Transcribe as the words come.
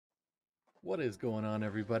What is going on,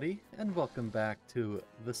 everybody, and welcome back to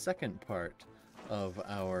the second part of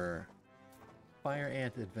our Fire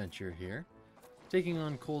Ant adventure here. Taking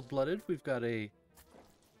on Cold-Blooded, we've got a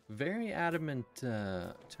very adamant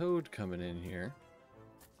Toad coming in here.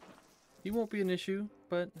 He won't be an issue,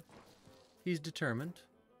 but he's determined.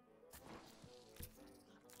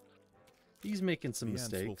 He's making some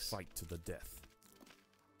mistakes. The ants will fight to the death.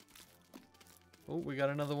 Oh, we got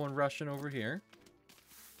another one rushing over here.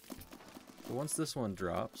 But once this one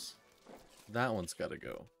drops, that one's got to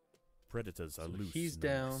go. Predators are loose. He's in the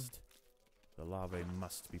down. nest. The larvae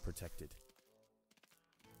must be protected.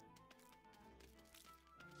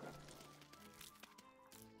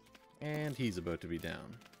 And he's about to be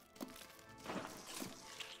down.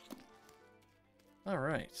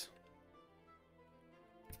 Alright.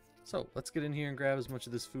 So, let's get in here and grab as much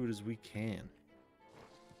of this food as we can.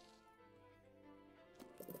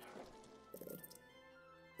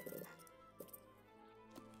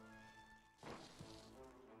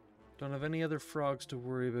 Don't have any other frogs to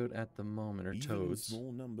worry about at the moment, or Even in toads.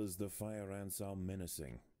 small numbers, the fire ants are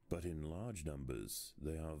menacing, but in large numbers,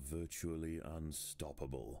 they are virtually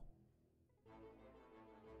unstoppable.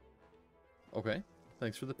 Okay,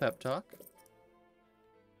 thanks for the pep talk.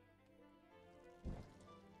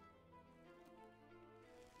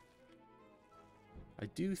 I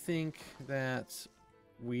do think that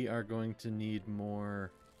we are going to need more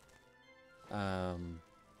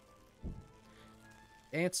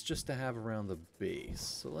ants just to have around the base.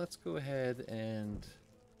 So let's go ahead and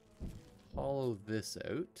hollow this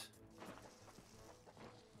out.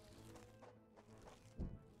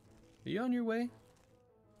 Are you on your way?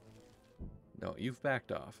 No, you've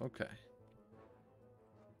backed off. Okay.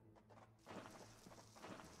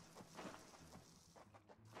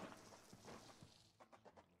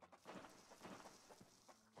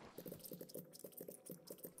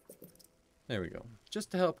 There we go.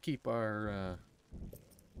 Just to help keep our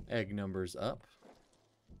egg numbers up.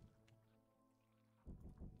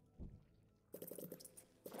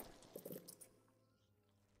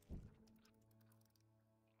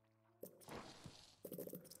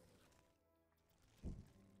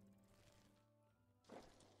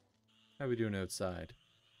 How are we doing outside?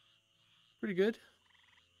 Pretty good.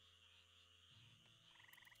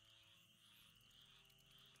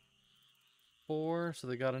 Four, so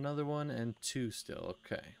they got another one, and two still.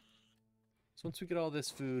 Okay. So once we get all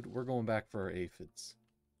this food, we're going back for our aphids.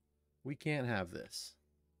 We can't have this.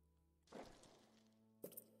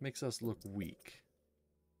 Makes us look weak.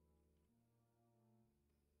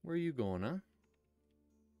 Where are you going, huh?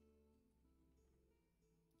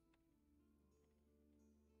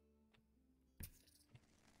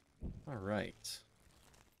 Alright.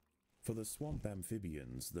 For the swamp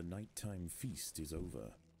amphibians, the nighttime feast is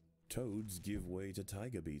over. Toads give way to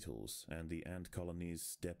tiger beetles, and the ant colonies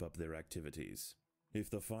step up their activities. If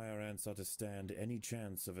the fire ants are to stand any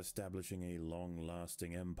chance of establishing a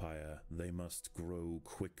long-lasting empire, they must grow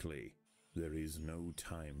quickly. There is no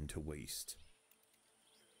time to waste.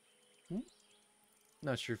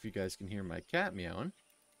 Not sure if you guys can hear my cat meowing.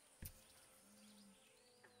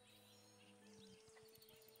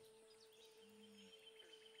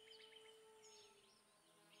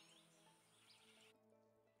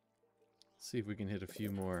 See if we can hit a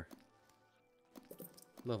few more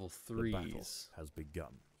level 3s. The battle has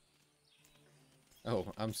begun.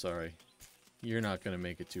 Oh, I'm sorry. You're not going to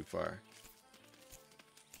make it too far.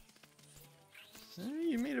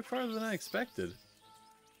 You made it farther than I expected.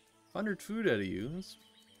 100 food out of you. That's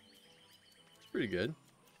pretty good.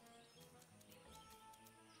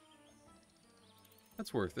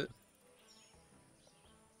 That's worth it.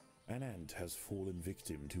 An ant has fallen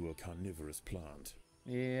victim to a carnivorous plant.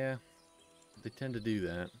 Yeah, they tend to do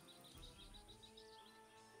that.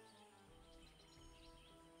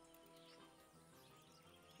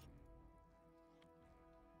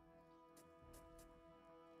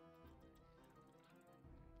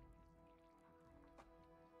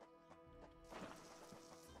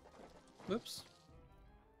 Whoops.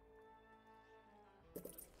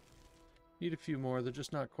 Need a few more. They're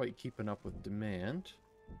just not quite keeping up with demand.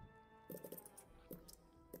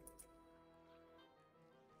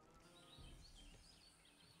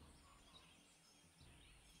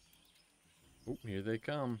 Oh, here they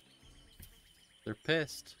come. They're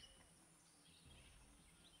pissed.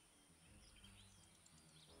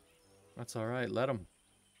 That's alright, let them.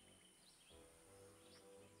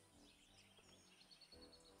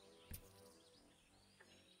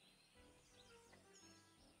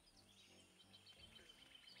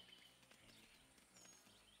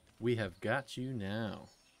 We have got you now.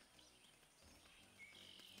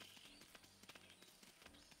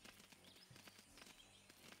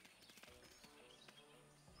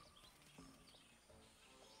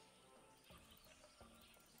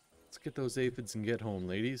 get those aphids and get home,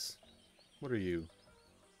 ladies. What are you?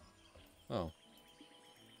 Oh.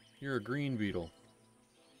 You're a green beetle.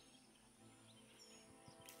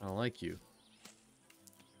 I don't like you.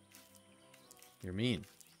 You're mean.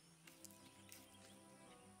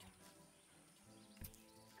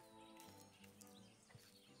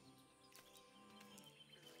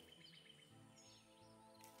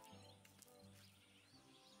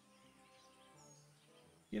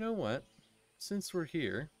 You know what? Since we're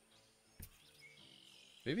here,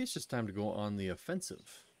 maybe it's just time to go on the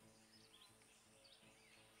offensive.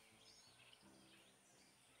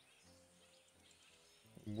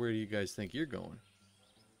 Where do you guys think you're going?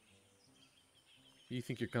 You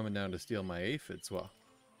think you're coming down to steal my aphids? Well,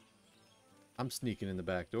 I'm sneaking in the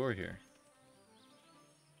back door here.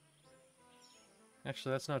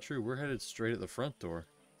 Actually, that's not true. We're headed straight at the front door.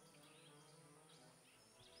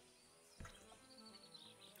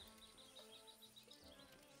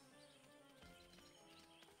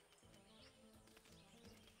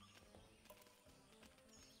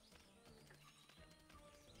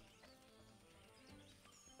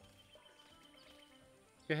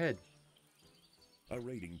 Go ahead. A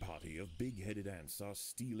raiding party of big-headed ants are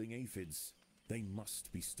stealing aphids. They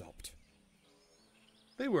must be stopped.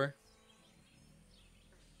 They were.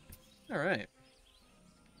 Alright.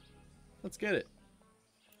 Let's get it.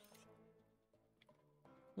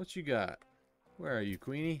 What you got? Where are you,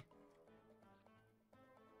 Queenie?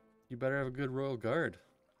 You better have a good royal guard.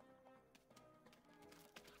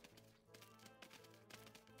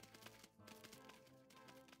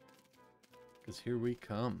 Because here we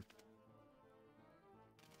come.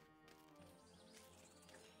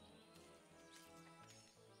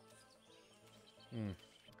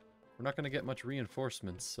 We're not going to get much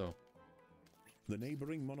reinforcements, so... The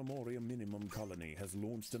neighboring Monomoria Minimum colony has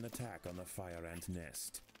launched an attack on the fire ant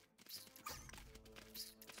nest.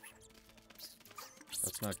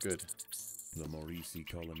 That's not good. The Morisi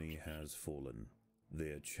colony has fallen,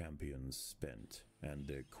 their champions spent, and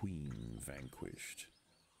their queen vanquished.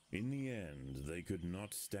 In the end, they could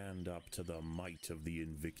not stand up to the might of the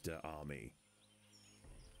Invicta army.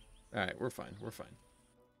 Alright, we're fine, we're fine.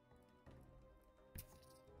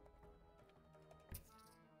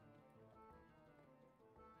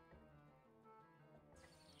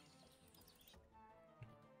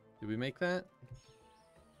 Did we make that?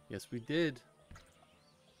 Yes, we did.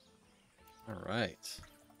 Alright.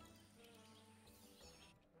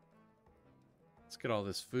 Let's get all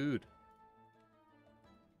this food.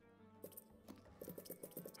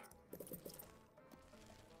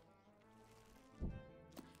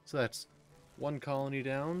 So that's one colony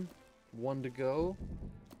down, one to go,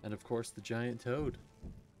 and of course the giant toad.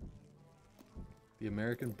 The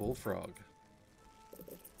American bullfrog.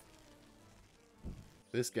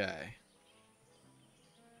 This guy.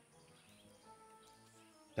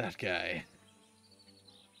 That guy.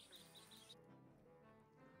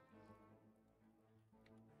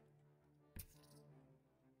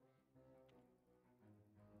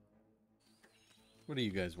 What do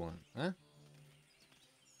you guys want, huh?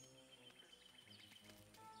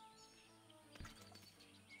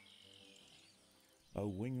 A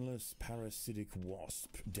wingless parasitic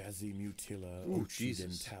wasp, Dasimutilla Ooh, Jesus.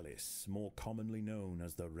 occidentalis, more commonly known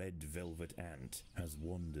as the red velvet ant, has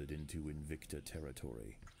wandered into Invicta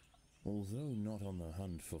territory. Although not on the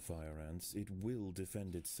hunt for fire ants, it will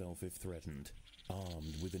defend itself if threatened,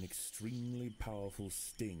 armed with an extremely powerful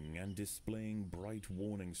sting and displaying bright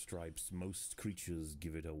warning stripes. Most creatures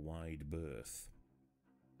give it a wide berth.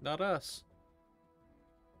 Not us.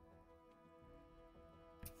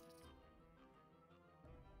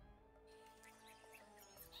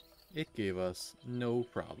 It gave us no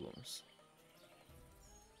problems.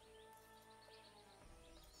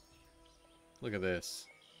 Look at this.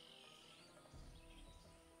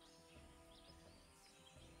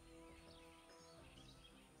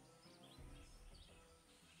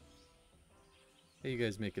 How you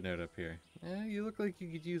guys making out up here? You look like you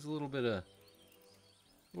could use a little bit of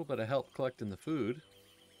help collecting the food.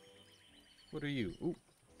 What are you? Ooh,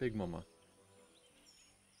 Big Mama.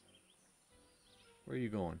 Where are you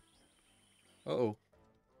going? Uh-oh.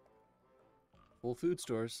 Full food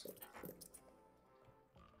stores.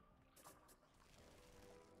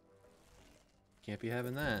 Can't be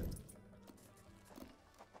having that.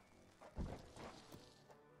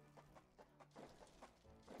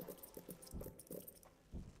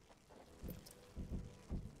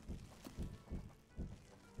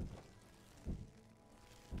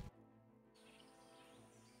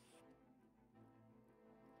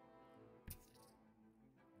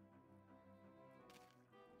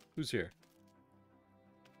 Who's here?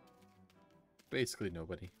 Basically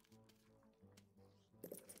nobody.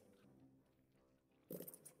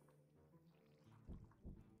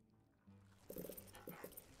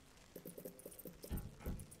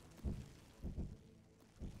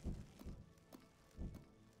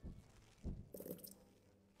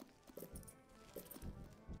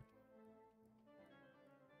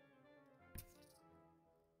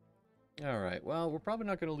 Alright, well, we're probably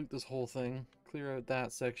not going to loot this whole thing. Clear out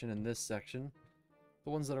that section and this section.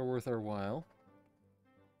 The ones that are worth our while.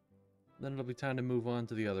 Then it'll be time to move on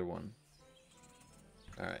to the other one.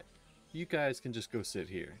 Alright. You guys can just go sit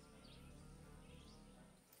here.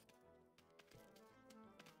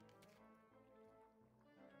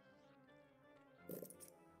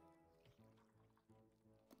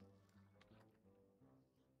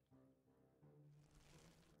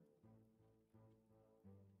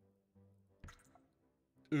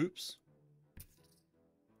 Oops.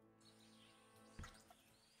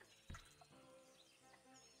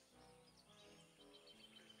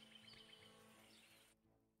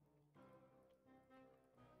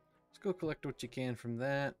 Let's go collect what you can from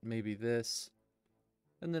that. Maybe this.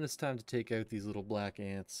 And then it's time to take out these little black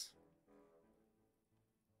ants.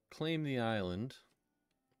 Claim the island.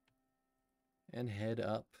 And head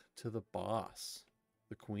up to the boss.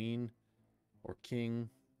 The queen. Or king.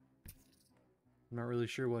 I'm not really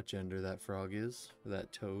sure what gender that frog is. Or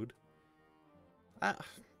that toad. Ah,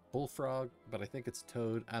 bullfrog, but I think it's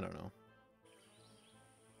toad. I don't know.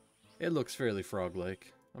 It looks fairly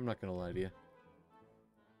frog-like. I'm not gonna lie to you.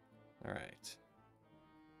 Alright.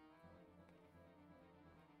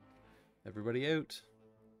 Everybody out.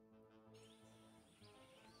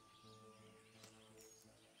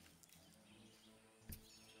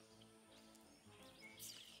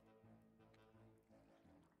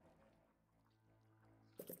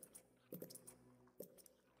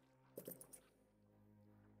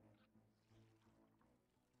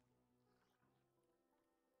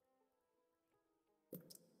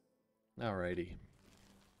 Alrighty.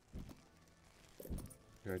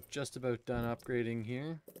 We are just about done upgrading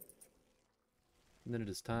here. And then it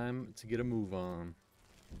is time to get a move on.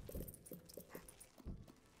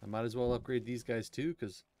 I might as well upgrade these guys too,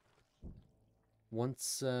 because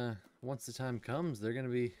once the time comes, they're going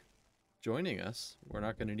to be joining us. We're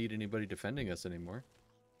not going to need anybody defending us anymore.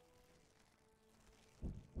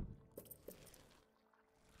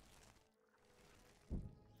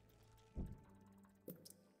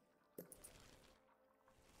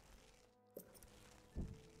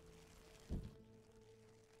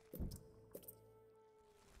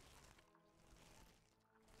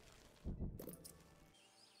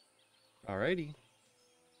 Alrighty.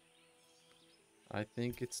 I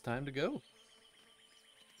think it's time to go.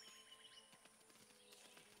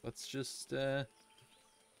 Let's just go.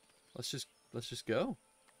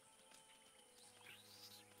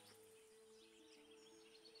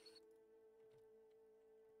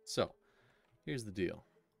 So, here's the deal.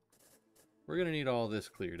 We're gonna need all this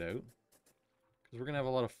cleared out because we're gonna have a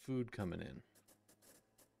lot of food coming in.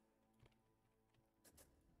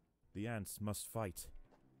 The ants must fight.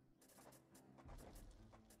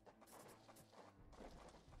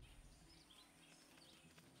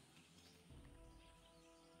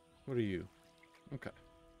 What are you? Okay.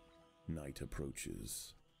 Night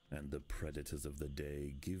approaches, and the predators of the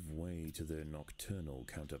day give way to their nocturnal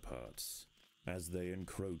counterparts. As they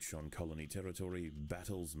encroach on colony territory,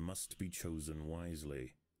 battles must be chosen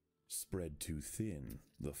wisely. Spread too thin,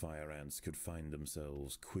 the fire ants could find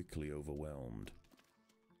themselves quickly overwhelmed.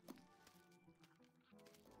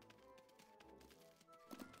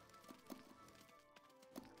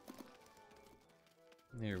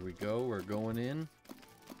 There we go. We're going in.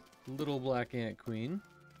 Little black ant queen.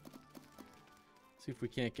 See if we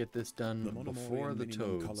can't get this done before the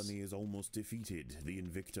toads. The colony is almost defeated. The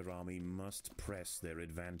Invictor army must press their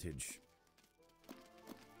advantage.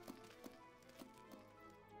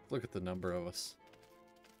 Look at the number of us.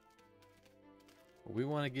 We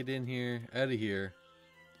want to get in here, out of here,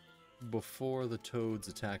 before the toads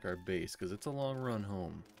attack our base, because it's a long run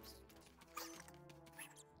home.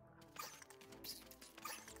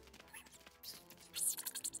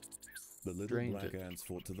 The little black ants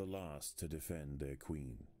fought to the last to defend their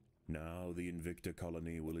queen. Now the Invictor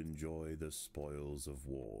colony will enjoy the spoils of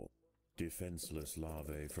war. Defenseless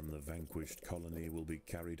larvae from the vanquished colony will be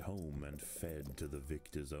carried home and fed to the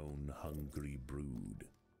victor's own hungry brood.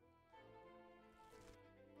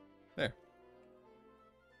 There.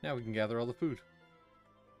 Now we can gather all the food.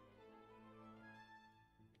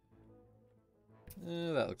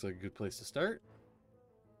 That looks like a good place to start.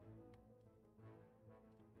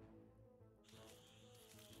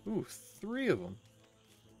 Ooh, 3 of them.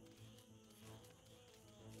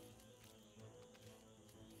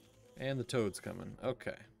 And the toad's coming.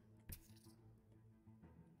 Okay.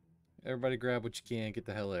 Everybody grab what you can, get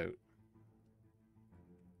the hell out.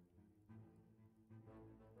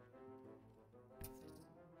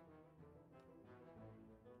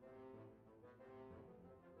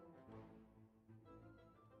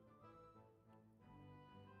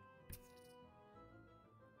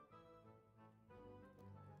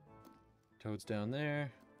 Toad's down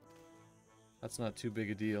there. That's not too big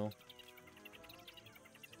a deal.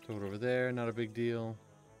 Toad over there, not a big deal.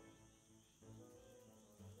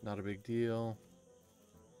 Not a big deal.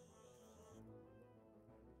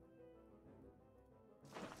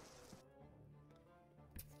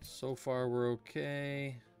 So far, we're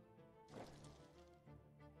okay.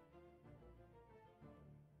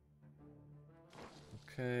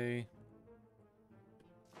 Okay.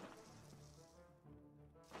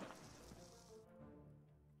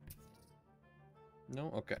 No?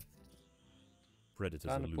 Okay. Predators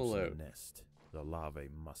Time are to pull loose in out. the nest. The larvae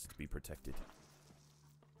must be protected.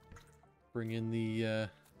 Bring in the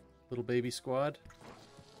little baby squad.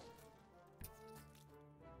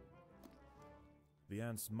 The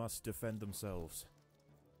ants must defend themselves.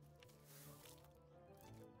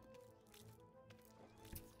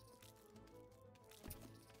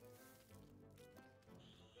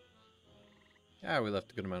 Ah, we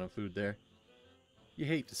left a good amount of food there. You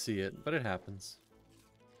hate to see it, but it happens.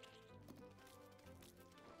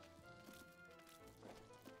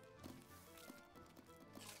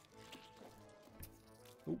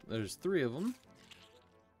 Oh, there's 3 of them.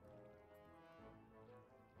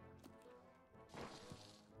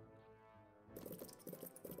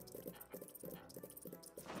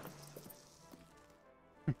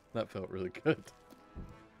 That felt really good.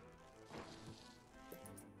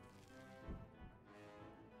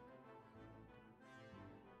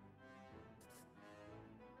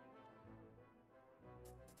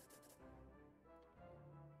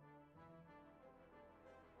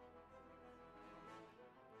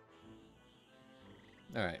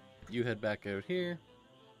 Alright, you head back out here.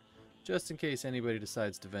 Just in case anybody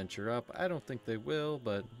decides to venture up. I don't think they will,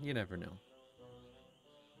 but you never know.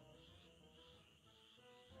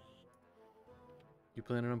 You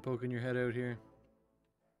planning on poking your head out here?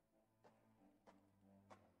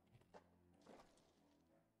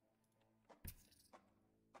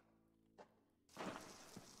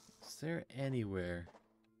 Is there anywhere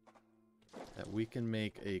that we can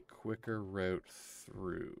make a quicker route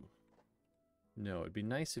through? No, it'd be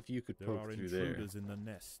nice if you could There poke are through there. intruders in the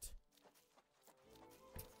nest.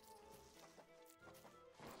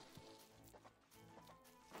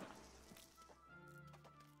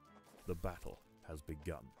 The battle has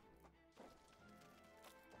begun.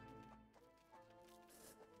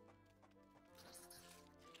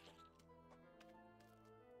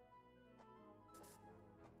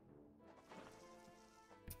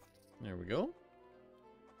 There we go.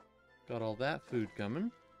 Got all that food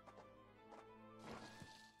coming.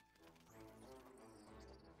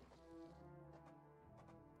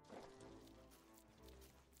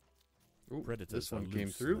 Ooh, Predators this one are came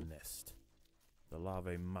loose through. in the nest. The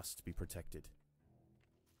larvae must be protected.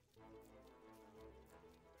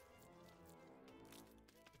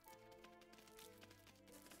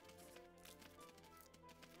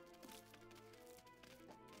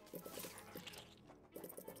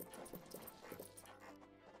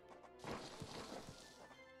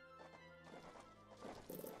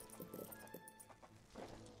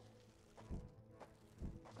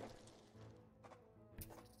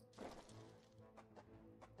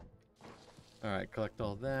 Alright, collect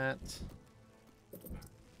all that.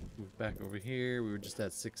 Move back over here. We were just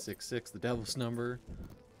at 666, the devil's number.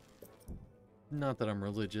 Not that I'm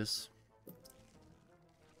religious.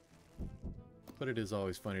 But it is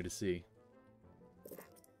always funny to see.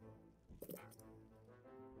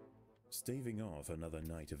 Staving off another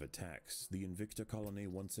night of attacks, the Invicta colony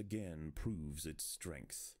once again proves its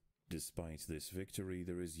strength. Despite this victory,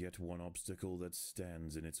 there is yet one obstacle that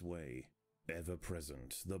stands in its way. Ever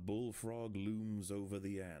present, the bullfrog looms over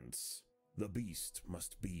the ants. The beast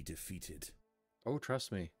must be defeated. Oh,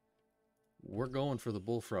 trust me. We're going for the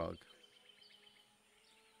bullfrog.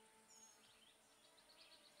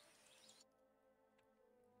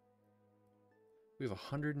 We have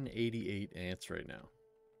 188 ants right now.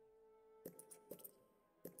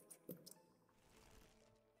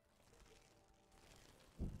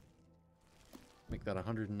 Make that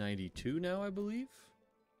 192 now, I believe.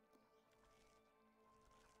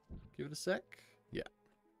 Give it a sec. Yeah.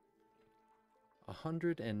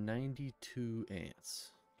 192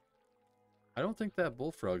 ants. I don't think that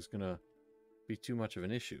bullfrog's gonna be too much of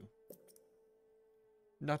an issue.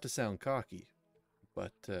 Not to sound cocky,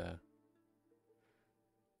 but,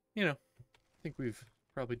 you know, I think we've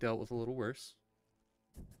probably dealt with a little worse.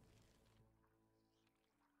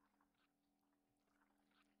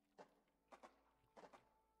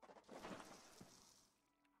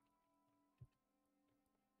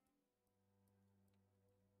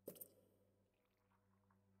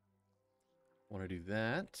 Want to do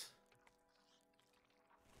that.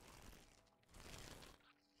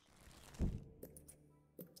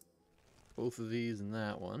 both of these in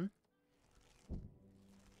that one.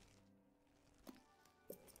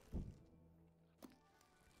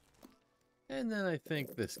 And then I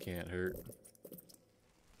think this can't hurt.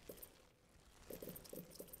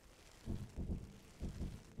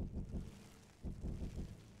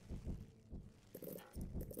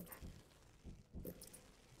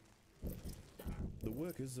 The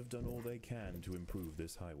workers have done all they can to improve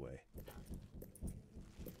this highway.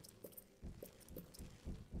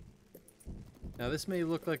 Now this may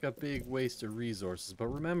look like a big waste of resources, but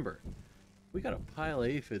remember, we got a pile of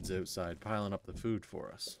aphids outside piling up the food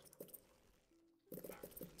for us.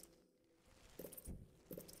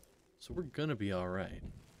 So we're gonna be alright.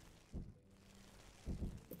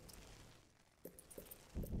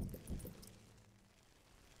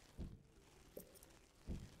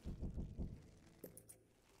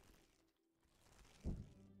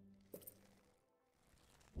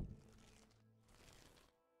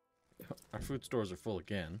 Our food stores are full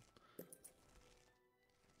again.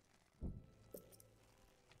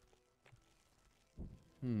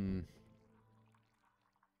 Can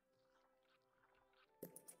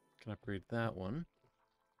upgrade that one.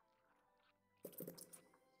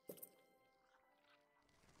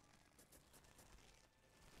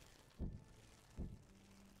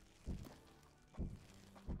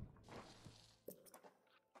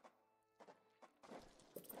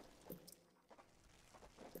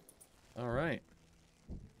 All right.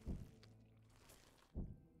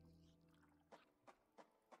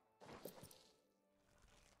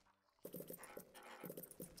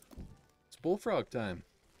 It's bullfrog time.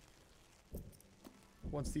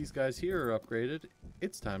 Once these guys here are upgraded,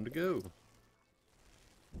 it's time to go.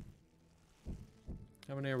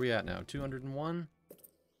 How many are we at now? 201?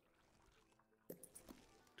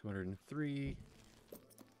 203,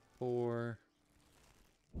 4,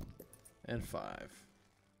 and 5.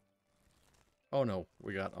 Oh no,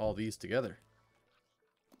 we got all these together.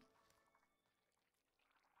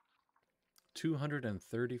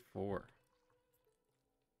 234.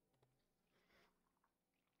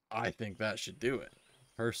 I think that should do it,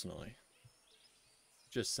 personally.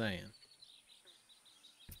 Just saying.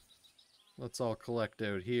 Let's all collect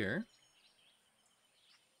out here.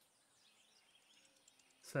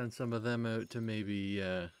 Send some of them out to maybe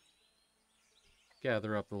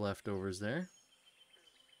gather up the leftovers there.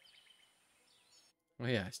 Oh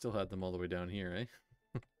yeah, I still had them all the way down here, eh?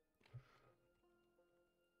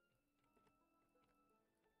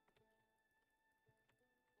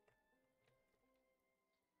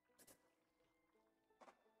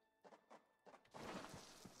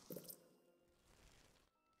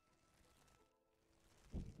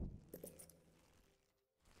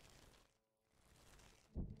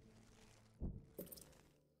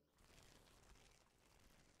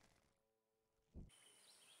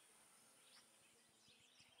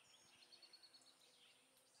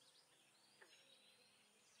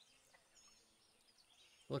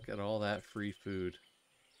 Look at all that free food.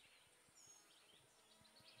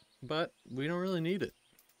 But we don't really need it.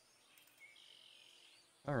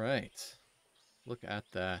 Alright. Look at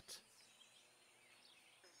that.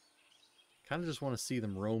 Kind of just want to see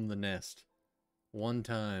them roam the nest. One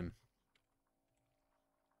time.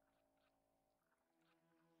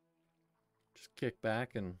 Just kick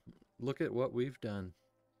back and look at what we've done.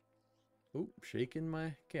 Oop, shaking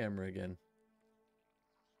my camera again.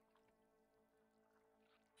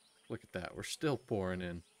 Look at that. We're still pouring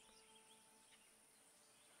in.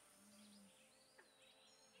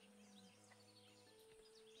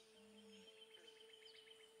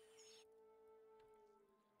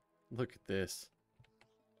 Look at this.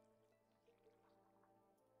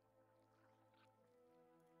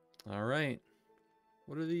 All right.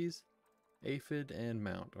 What are these? Aphid and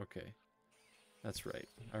mount. Okay. That's right.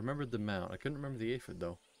 I remembered the mount. I couldn't remember the aphid,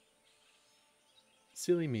 though.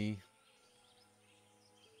 Silly me.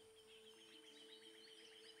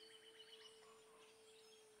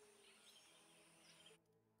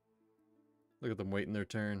 Look at them waiting their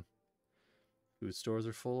turn. Food stores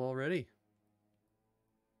are full already.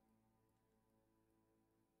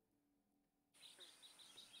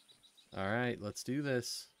 Alright, let's do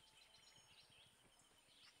this.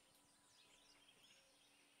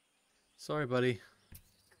 Sorry, buddy.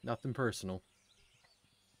 Nothing personal.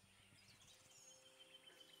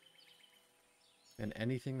 And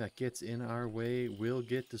anything that gets in our way will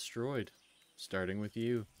get destroyed. Starting with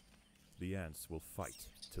you. The ants will fight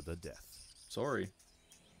to the death. Sorry.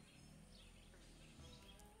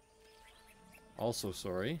 Also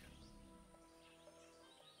sorry.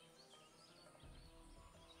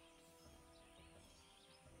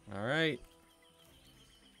 Alright.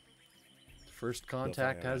 First The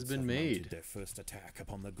contact fire has ants been have mounted made. their first attack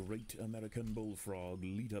upon the great American bullfrog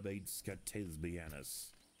Litabates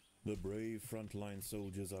catesbianus. The brave frontline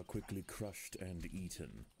soldiers are quickly crushed and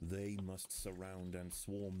eaten. They must surround and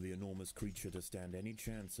swarm the enormous creature to stand any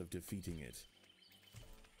chance of defeating it.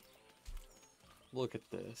 Look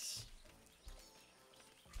at this.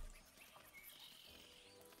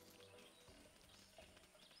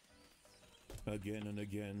 Again and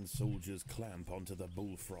again, soldiers clamp onto the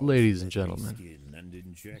bullfrog's Ladies and leathery gentlemen. skin and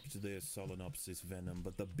inject their Solenopsis venom,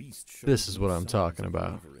 but the beast shows This is no what I'm signs talking of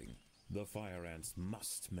about. wavering. The fire ants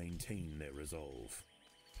must maintain their resolve.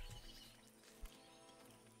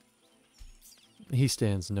 He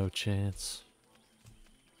stands no chance.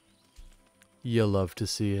 You love to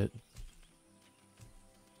see it.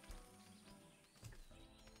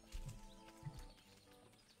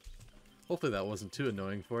 Hopefully that wasn't too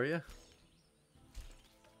annoying for you.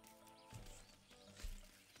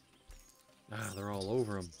 Ah, they're all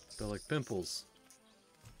over him. They're like pimples.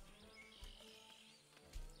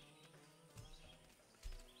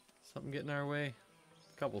 Something getting our way?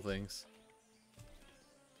 Couple things.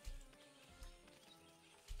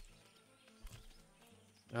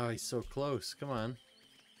 Oh, he's so close. Come on.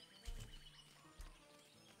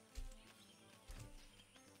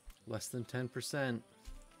 Less than 10%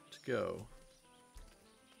 to go.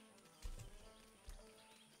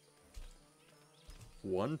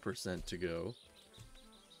 1% to go.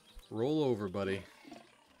 Roll over, buddy.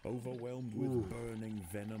 Overwhelmed with Ooh. burning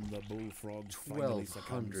venom, the bullfrog finally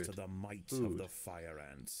succumbs 1200 to the might food. of the fire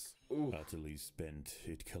ants. Ooh. Utterly spent,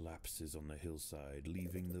 it collapses on the hillside,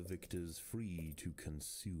 leaving the victors free to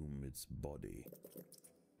consume its body.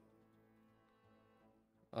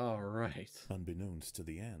 Alright. Unbeknownst to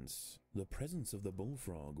the ants, the presence of the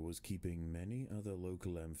bullfrog was keeping many other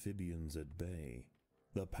local amphibians at bay.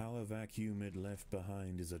 The power vacuum it left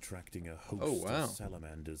behind is attracting a host wow. of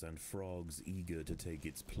salamanders and frogs eager to take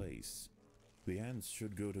its place. The ants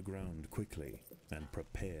should go to ground quickly and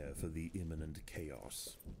prepare for the imminent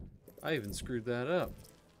chaos. I even screwed that up.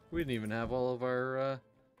 We didn't even have all of our,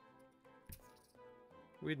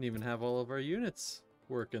 units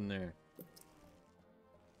working there.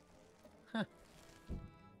 Huh.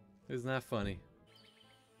 Isn't that funny?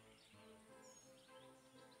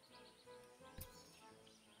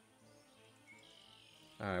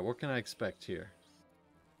 Alright, what can I expect here?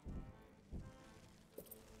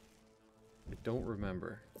 I don't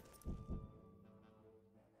remember.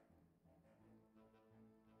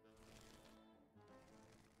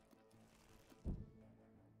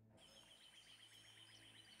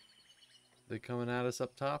 They coming at us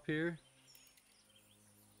up top here?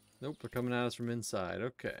 Nope, they're coming at us from inside.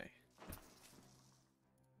 Okay.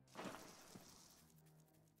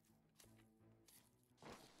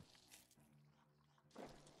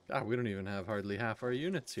 God, we don't even have hardly half our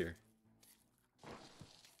units here.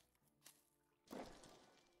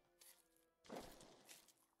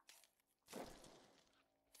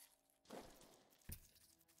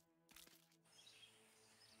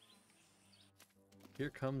 Here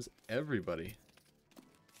comes everybody.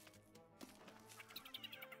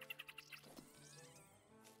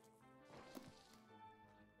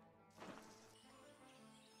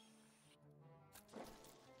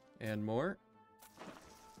 And more.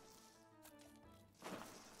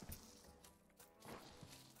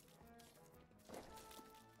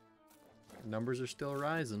 Numbers are still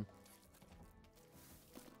rising.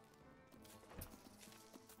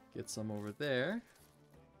 Get some over there.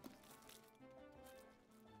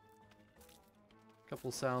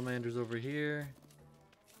 Couple salamanders over here.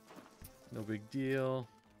 No big deal.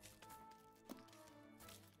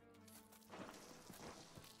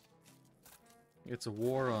 It's a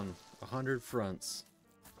war on 100 fronts.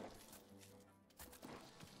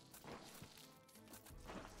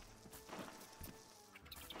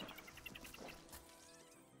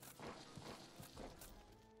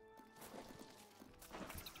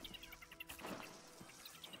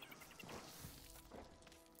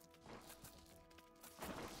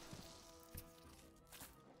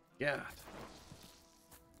 God.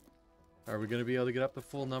 Are we going to be able to get up to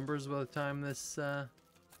full numbers by the time this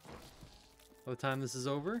is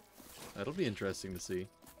over? That'll be interesting to see.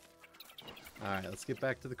 Alright, let's get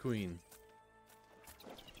back to the queen.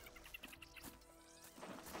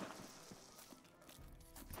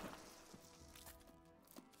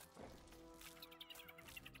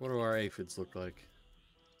 What do our aphids look like?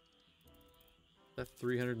 Is that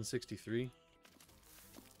 363?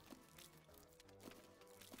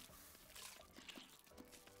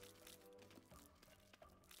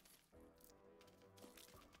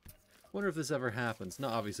 Wonder if this ever happens. No,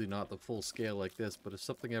 obviously not the full scale like this, but if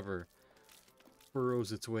something ever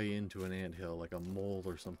burrows its way into an anthill like a mole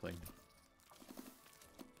or something.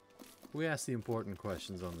 We ask the important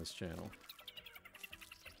questions on this channel.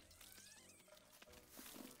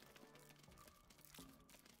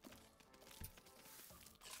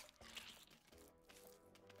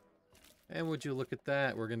 And would you look at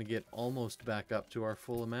that, we're going to get almost back up to our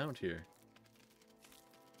full amount here.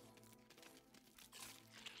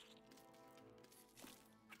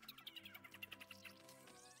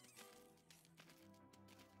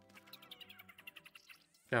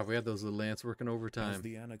 God, we had those little ants working overtime. As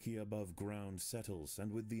the anarchy above ground settles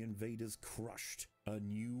and with the invaders crushed, a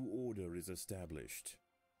new order is established.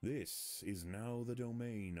 This is now the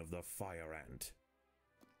domain of the fire ant.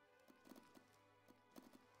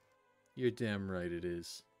 You're damn right it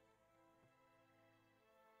is.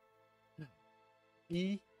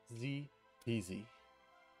 Easy peasy.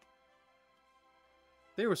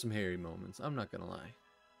 There were some hairy moments, I'm not gonna lie.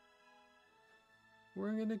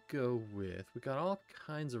 We're gonna go with... We got all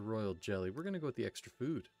kinds of royal jelly. We're gonna go with the extra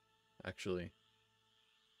food, actually.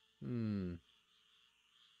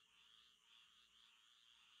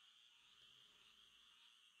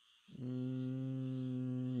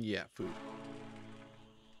 Yeah, food.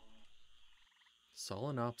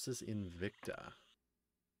 Solenopsis invicta.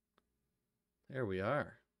 There we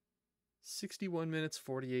are. 61 minutes,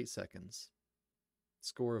 48 seconds.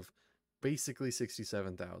 Score of basically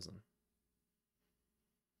 67,000.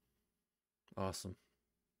 Awesome.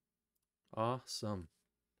 Awesome.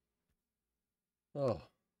 Oh,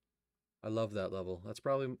 I love that level. That's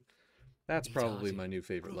probably my new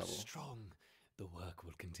favorite level. Strong. The work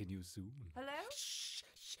will continue soon. Hello? Shh,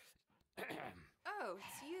 shh. Oh,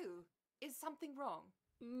 it's you. Is something wrong?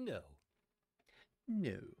 No.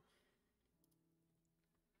 No.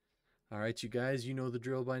 All right, you guys, you know the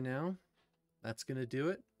drill by now. That's gonna do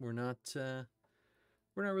it. We're not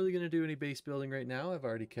really gonna do any base building right now. I've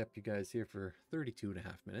already kept you guys here for 32.5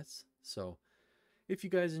 minutes. So, if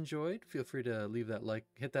you guys enjoyed, feel free to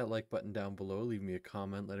hit that like button down below. Leave me a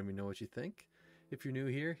comment, letting me know what you think. If you're new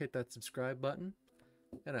here, hit that subscribe button,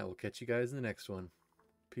 and I will catch you guys in the next one.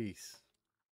 Peace.